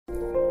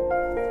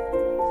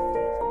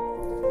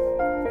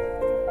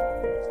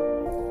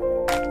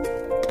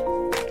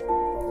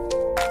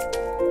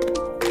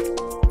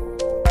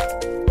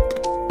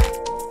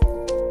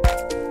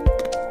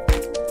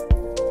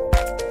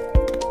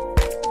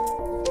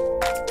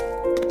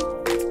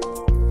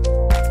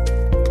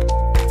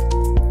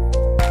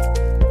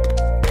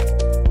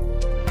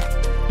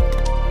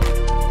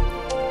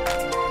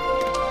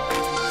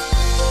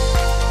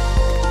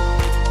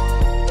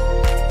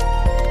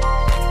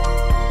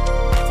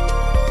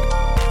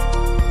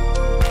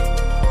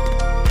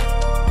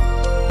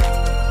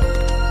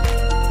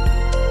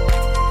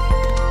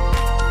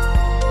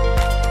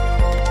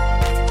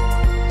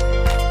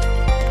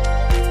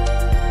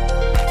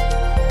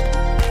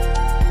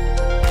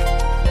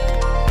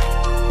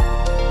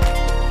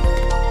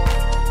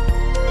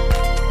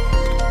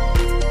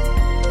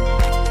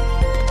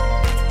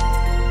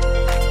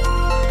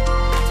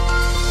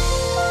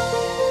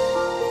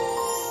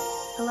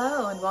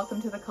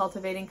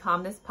Cultivating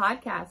Calmness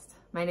Podcast.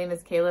 My name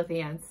is Kaela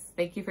Vance.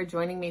 Thank you for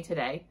joining me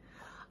today.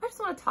 I just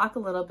want to talk a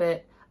little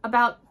bit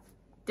about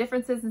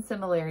differences and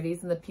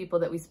similarities in the people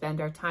that we spend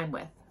our time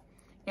with.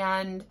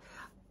 And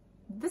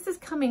this is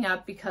coming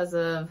up because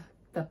of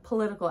the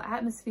political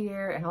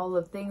atmosphere and all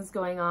the things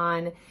going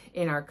on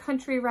in our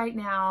country right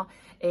now,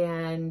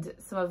 and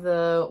some of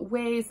the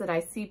ways that I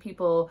see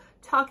people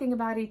talking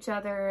about each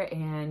other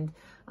and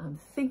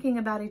thinking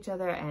about each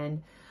other.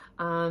 And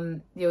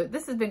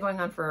this has been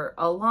going on for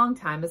a long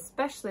time,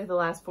 especially the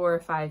last 4 or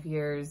 5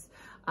 years.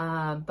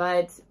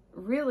 But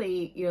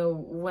really,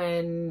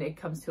 when it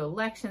comes to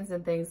elections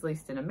and things, at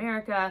least in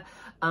America,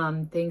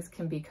 things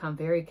can become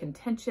very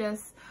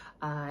contentious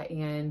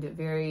and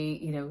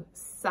very,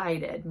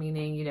 sided,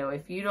 meaning,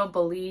 if you don't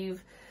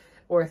believe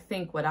or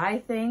think what I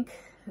think,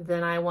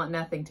 then I want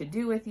nothing to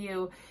do with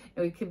you.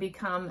 And we can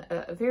become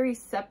very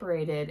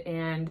separated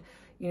and,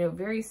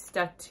 very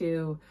stuck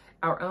to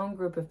our own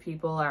group of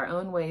people, our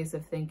own ways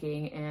of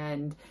thinking.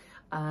 And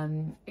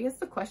I guess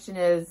the question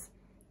is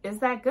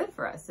that good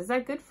for us? Is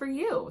that good for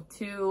you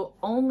to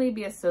only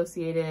be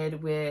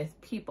associated with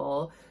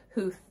people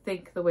who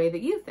think the way that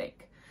you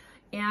think?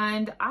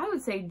 And I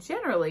would say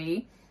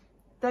generally,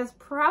 that's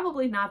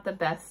probably not the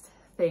best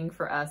thing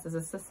for us as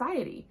a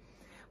society.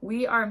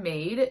 We are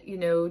made,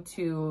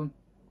 to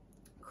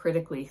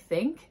critically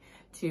think,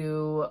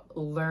 to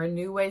learn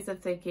new ways of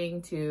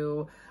thinking,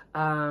 to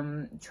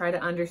try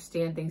to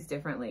understand things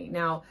differently.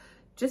 Now,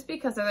 just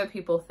because other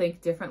people think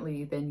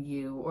differently than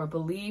you or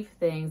believe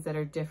things that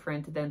are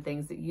different than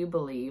things that you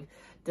believe,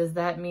 does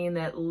that mean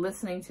that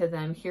listening to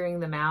them, hearing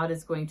them out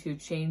is going to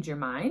change your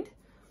mind?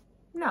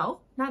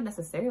 No, not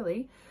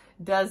necessarily.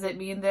 Does it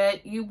mean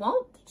that you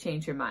won't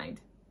change your mind?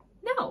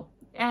 No.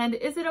 And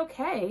is it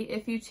okay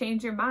if you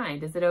change your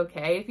mind? Is it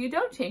okay if you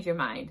don't change your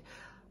mind?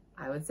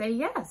 I would say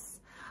yes.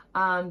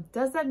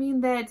 Does that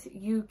mean that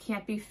you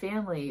can't be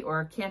family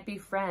or can't be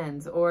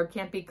friends or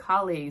can't be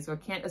colleagues or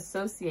can't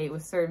associate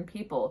with certain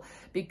people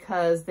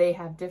because they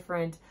have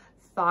different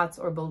thoughts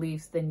or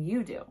beliefs than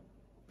you do?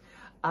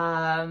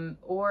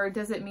 Or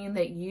does it mean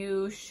that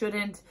you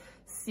shouldn't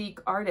seek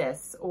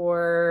artists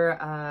or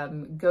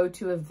go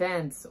to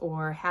events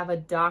or have a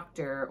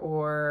doctor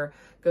or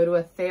go to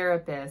a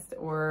therapist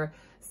or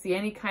see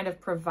any kind of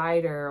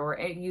provider or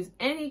use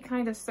any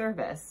kind of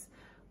service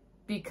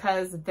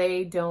because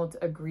they don't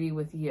agree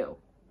with you?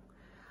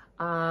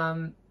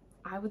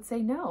 I would say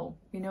no.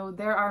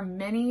 There are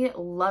many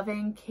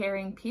loving,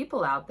 caring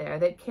people out there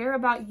that care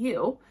about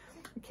you,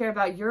 care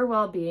about your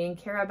well-being,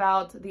 care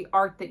about the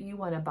art that you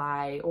want to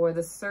buy or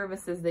the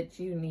services that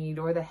you need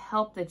or the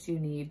help that you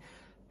need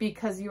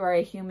because you are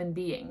a human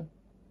being,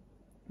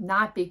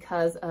 not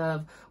because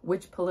of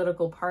which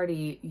political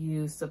party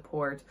you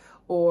support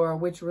or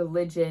which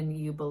religion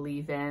you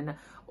believe in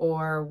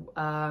or,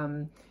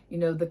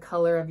 the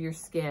color of your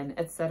skin,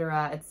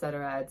 etc.,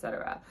 etc.,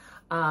 etc.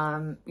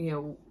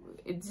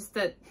 It's just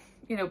that,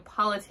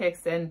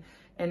 politics and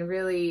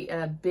really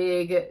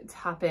big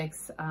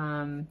topics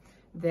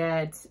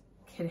that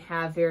can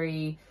have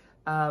very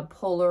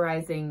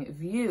polarizing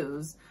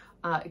views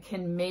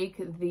can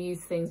make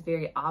these things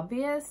very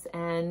obvious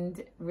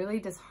and really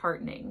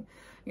disheartening.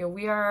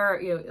 We are,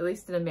 at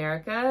least in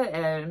America,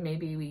 and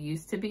maybe we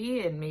used to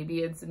be, and maybe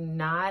it's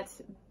not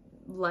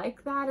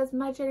like that as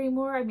much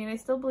anymore. I mean, I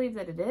still believe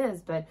that it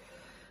is, but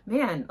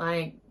man,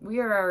 we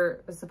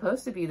are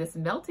supposed to be this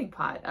melting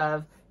pot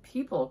of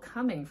people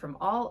coming from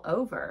all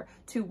over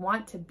to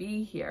want to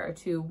be here,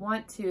 to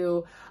want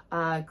to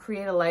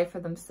create a life for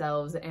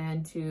themselves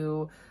and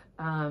to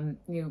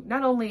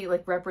not only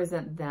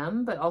represent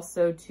them, but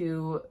also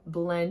to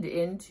blend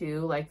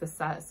into the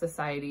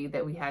society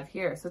that we have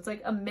here. So it's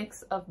like a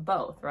mix of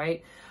both,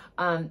 right?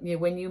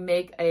 When you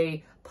make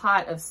a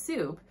pot of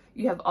soup,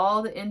 you have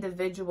all the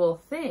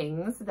individual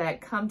things that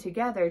come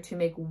together to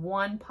make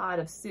one pot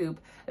of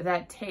soup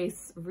that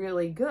tastes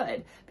really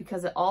good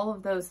because all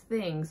of those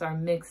things are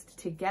mixed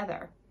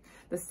together.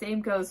 The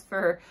same goes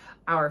for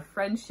our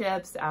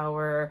friendships,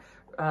 our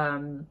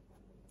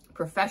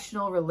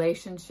professional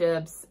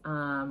relationships,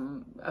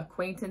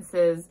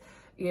 acquaintances.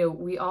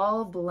 We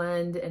all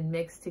blend and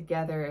mix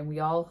together, and we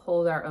all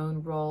hold our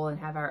own role and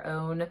have our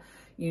own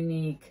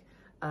unique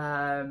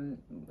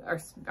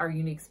our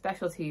unique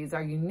specialties,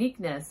 our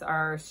uniqueness,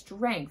 our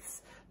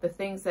strengths, the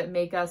things that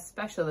make us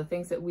special, the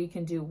things that we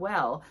can do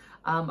well,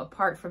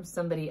 apart from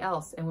somebody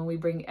else. And when we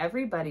bring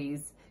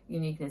everybody's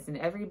uniqueness and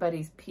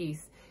everybody's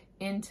piece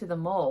into the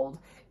mold,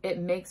 it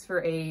makes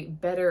for a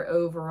better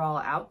overall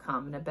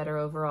outcome and a better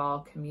overall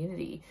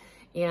community.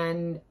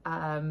 And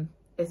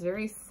it's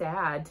very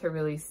sad to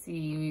really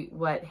see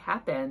what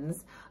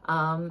happens.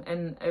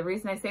 And the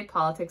reason I say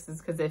politics is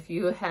because if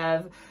you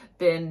have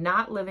been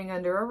not living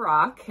under a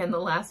rock in the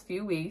last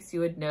few weeks,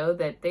 you would know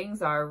that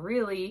things are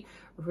really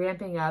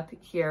ramping up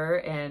here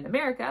in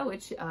America,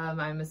 which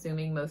I'm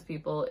assuming most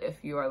people,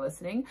 if you are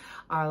listening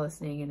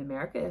in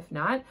America. If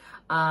not,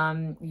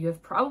 you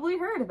have probably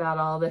heard about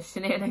all the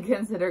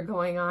shenanigans that are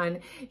going on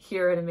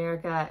here in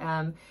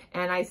America.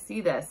 And I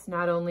see this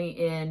not only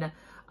in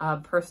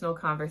personal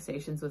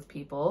conversations with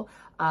people.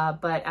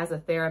 But as a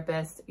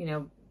therapist, you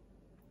know,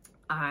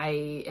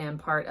 I am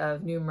part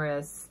of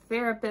numerous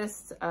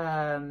therapist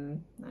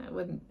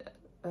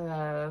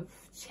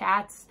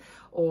chats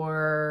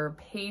or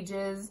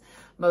pages,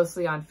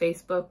 mostly on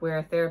Facebook,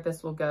 where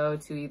therapists will go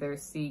to either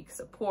seek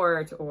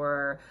support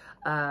or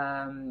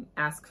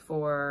ask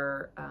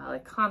for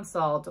like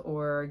consult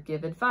or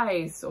give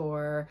advice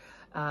or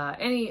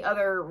any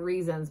other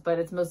reasons, but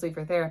it's mostly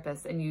for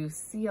therapists. And you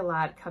see a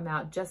lot come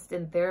out just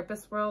in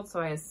therapist world.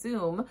 So I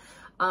assume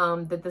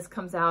that this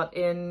comes out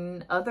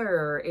in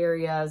other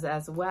areas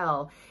as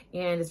well.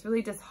 And it's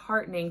really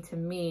disheartening to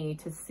me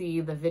to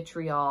see the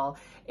vitriol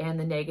and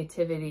the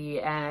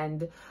negativity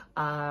and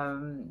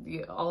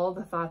all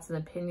the thoughts and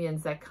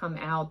opinions that come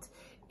out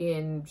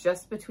in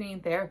just between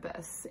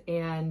therapists.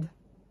 And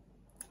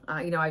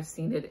you know, I've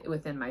seen it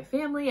within my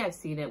family, I've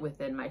seen it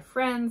within my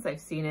friends, I've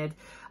seen it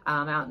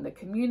out in the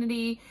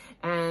community.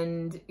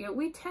 And you know,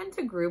 we tend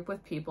to group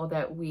with people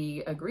that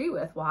we agree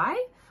with.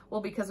 Why? Well,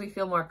 because we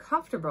feel more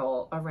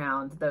comfortable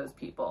around those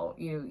people.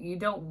 You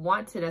don't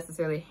want to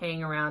necessarily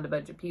hang around a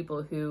bunch of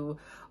people who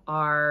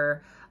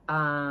are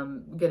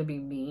going to be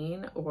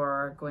mean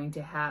or going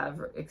to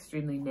have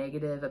extremely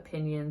negative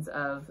opinions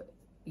of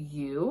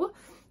you.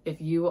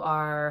 If you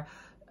are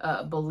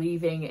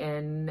believing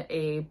in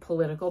a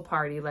political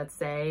party, let's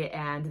say,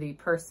 and the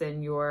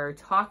person you're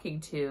talking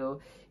to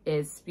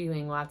is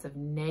spewing lots of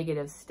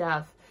negative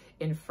stuff,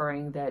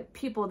 inferring that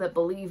people that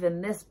believe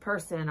in this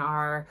person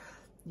are,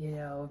 you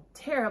know,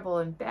 terrible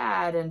and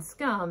bad and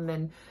scum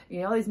and, you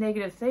know, all these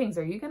negative things,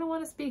 are you going to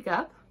want to speak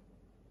up?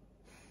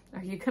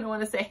 Are you going to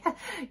want to say,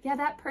 yeah,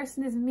 that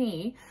person is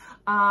me?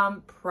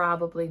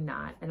 Probably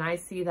not. And I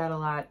see that a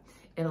lot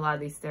in a lot of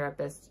these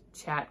therapist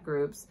chat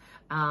groups.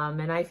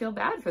 And I feel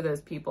bad for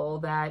those people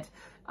that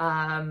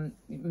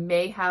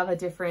may have a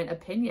different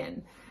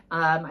opinion.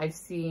 I've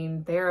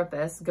seen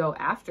therapists go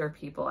after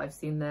people. I've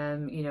seen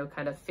them, you know,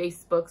 kind of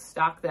Facebook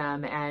stalk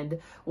them and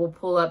will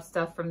pull up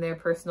stuff from their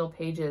personal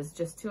pages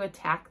just to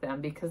attack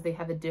them because they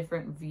have a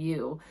different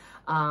view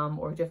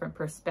or different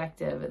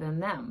perspective than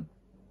them.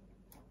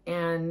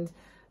 And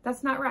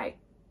that's not right.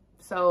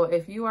 So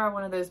if you are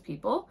one of those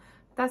people,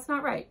 that's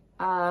not right.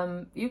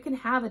 You can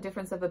have a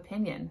difference of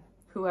opinion,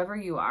 whoever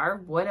you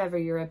are, whatever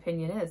your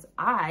opinion is.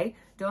 I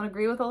don't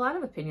agree with a lot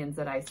of opinions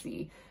that I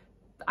see.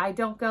 I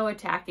don't go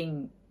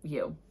attacking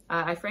you.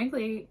 I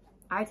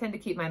tend to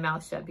keep my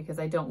mouth shut because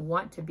I don't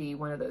want to be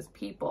one of those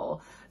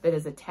people that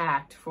is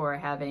attacked for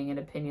having an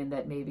opinion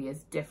that maybe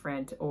is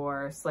different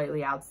or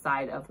slightly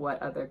outside of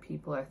what other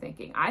people are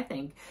thinking. I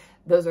think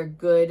those are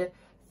good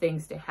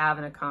things to have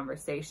in a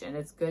conversation.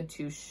 It's good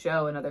to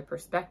show another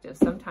perspective.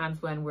 Sometimes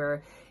when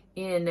we're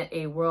in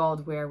a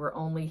world where we're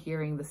only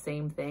hearing the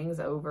same things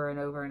over and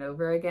over and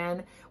over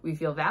again, we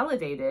feel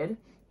validated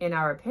in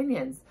our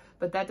opinions,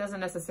 but that doesn't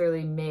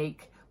necessarily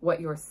make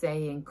what you're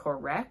saying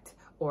correct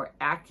or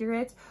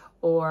accurate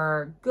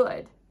or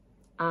good.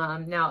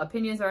 Now,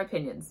 opinions are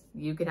opinions.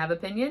 You can have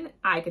opinion,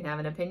 I can have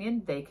an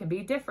opinion, they can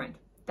be different.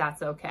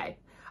 That's okay.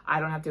 I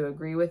don't have to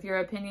agree with your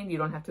opinion, you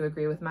don't have to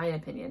agree with my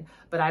opinion,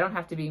 but I don't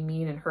have to be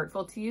mean and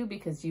hurtful to you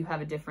because you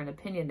have a different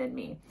opinion than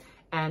me,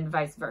 and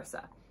vice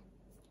versa.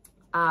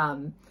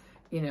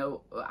 You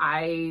know,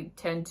 I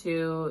tend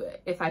to,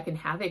 if I can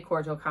have a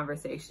cordial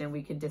conversation,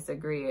 we can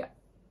disagree,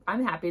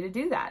 I'm happy to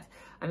do that.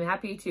 I'm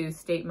happy to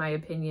state my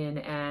opinion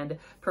and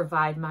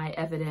provide my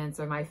evidence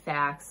or my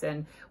facts,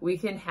 and we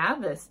can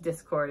have this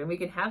discord and we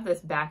can have this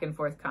back and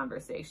forth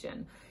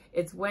conversation.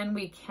 It's when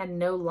we can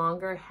no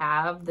longer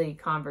have the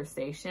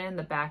conversation,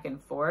 the back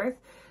and forth,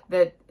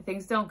 that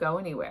things don't go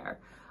anywhere.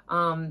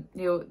 You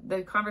know,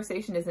 the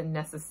conversation isn't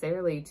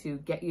necessarily to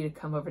get you to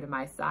come over to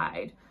my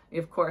side.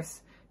 Of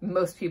course,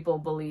 most people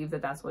believe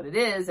that that's what it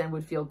is and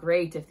would feel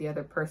great if the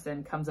other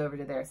person comes over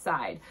to their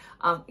side.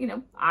 You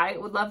know, I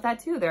would love that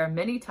too. There are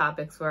many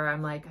topics where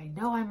I'm like, I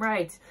know I'm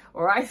right,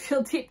 or I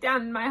feel deep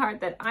down in my heart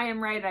that I am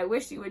right. I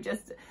wish you would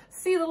just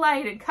see the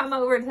light and come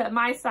over to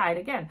my side.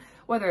 Again,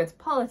 whether it's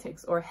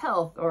politics or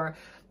health or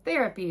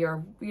therapy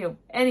or, you know,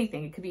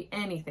 anything. It could be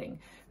anything,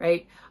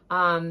 right?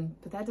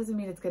 But that doesn't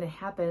mean it's going to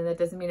happen. That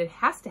doesn't mean it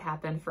has to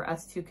happen for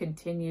us to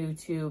continue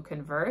to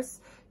converse,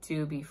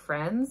 to be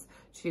friends,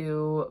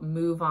 to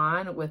move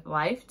on with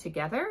life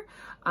together.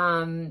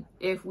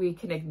 If we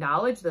can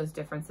acknowledge those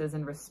differences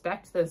and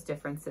respect those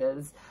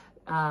differences,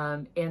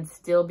 and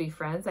still be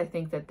friends, I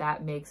think that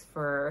that makes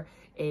for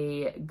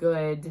a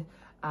good,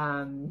 a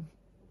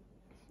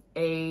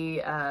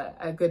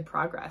good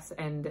progress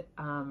and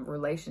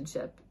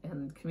relationship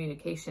and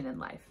communication in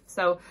life.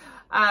 So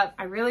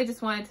I really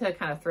just wanted to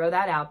kind of throw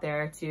that out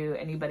there to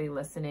anybody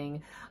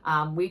listening.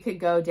 We could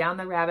go down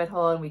the rabbit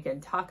hole and we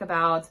can talk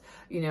about,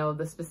 you know,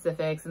 the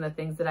specifics and the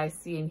things that I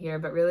see in here,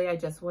 but really I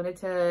just wanted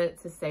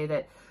to say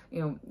that,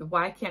 you know,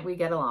 why can't we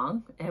get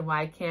along, and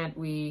why can't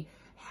we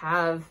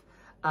have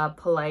a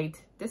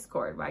polite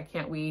discord? Why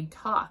can't we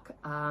talk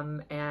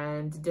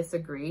and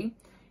disagree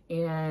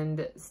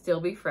and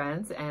still be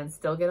friends and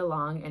still get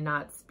along and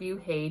not spew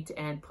hate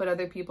and put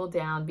other people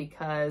down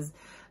because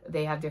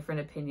they have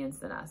different opinions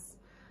than us?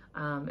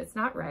 It's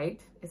not right.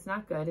 It's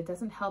not good. It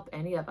doesn't help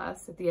any of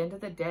us. At the end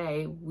of the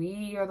day,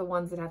 we are the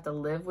ones that have to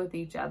live with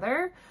each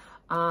other.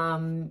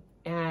 And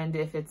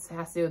if it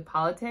has to do with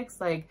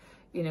politics, like,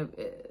 you know,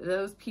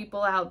 those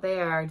people out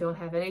there don't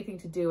have anything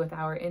to do with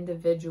our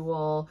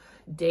individual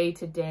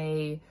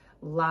day-to-day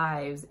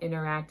lives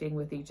interacting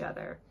with each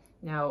other.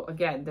 Now,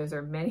 again, those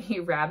are many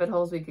rabbit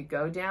holes we could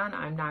go down.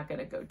 I'm not going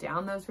to go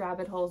down those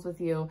rabbit holes with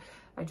you.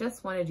 I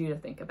just wanted you to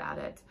think about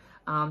it.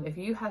 If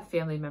you have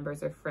family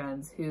members or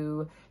friends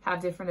who have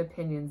different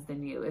opinions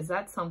than you, is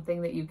that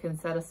something that you can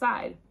set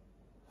aside?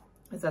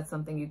 Is that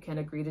something you can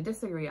agree to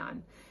disagree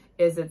on?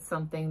 Is it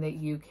something that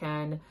you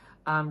can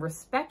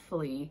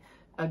respectfully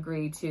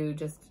agree to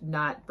just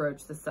not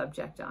broach the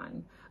subject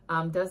on?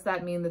 Does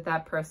that mean that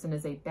that person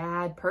is a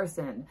bad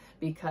person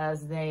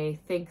because they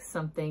think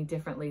something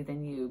differently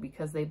than you,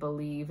 because they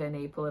believe in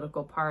a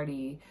political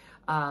party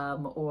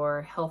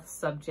or health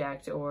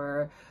subject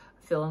or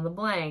fill in the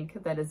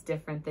blank that is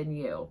different than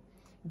you?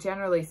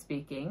 Generally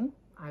speaking,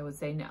 I would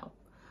say no.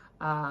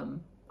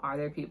 Are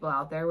there people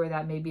out there where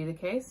that may be the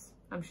case?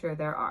 I'm sure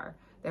there are.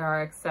 There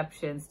are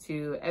exceptions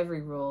to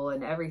every rule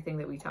and everything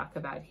that we talk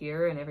about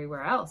here and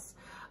everywhere else.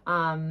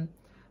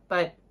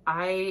 But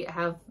I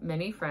have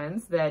many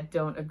friends that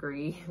don't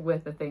agree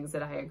with the things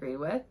that I agree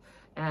with.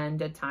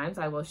 And at times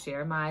I will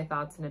share my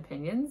thoughts and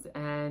opinions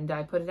and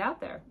I put it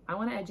out there. I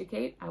want to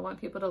educate. I want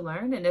people to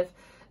learn. And if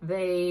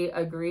they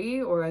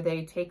agree or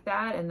they take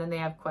that and then they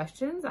have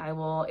questions, I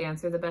will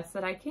answer the best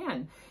that I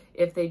can.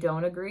 If they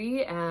don't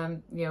agree,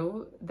 you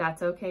know,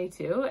 that's okay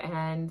too.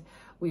 And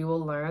we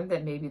will learn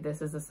that maybe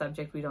this is a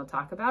subject we don't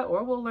talk about,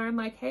 or we'll learn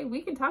like, hey,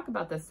 we can talk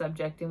about this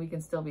subject and we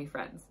can still be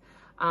friends.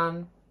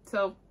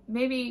 So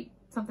maybe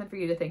something for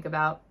you to think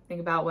about.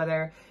 Think about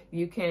whether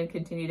you can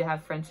continue to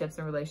have friendships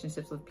and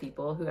relationships with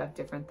people who have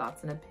different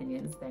thoughts and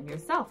opinions than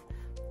yourself.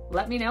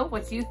 Let me know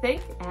what you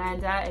think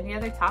and any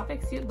other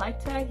topics you'd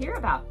like to hear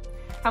about.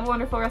 Have a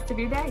wonderful rest of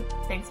your day.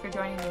 Thanks for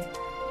joining me.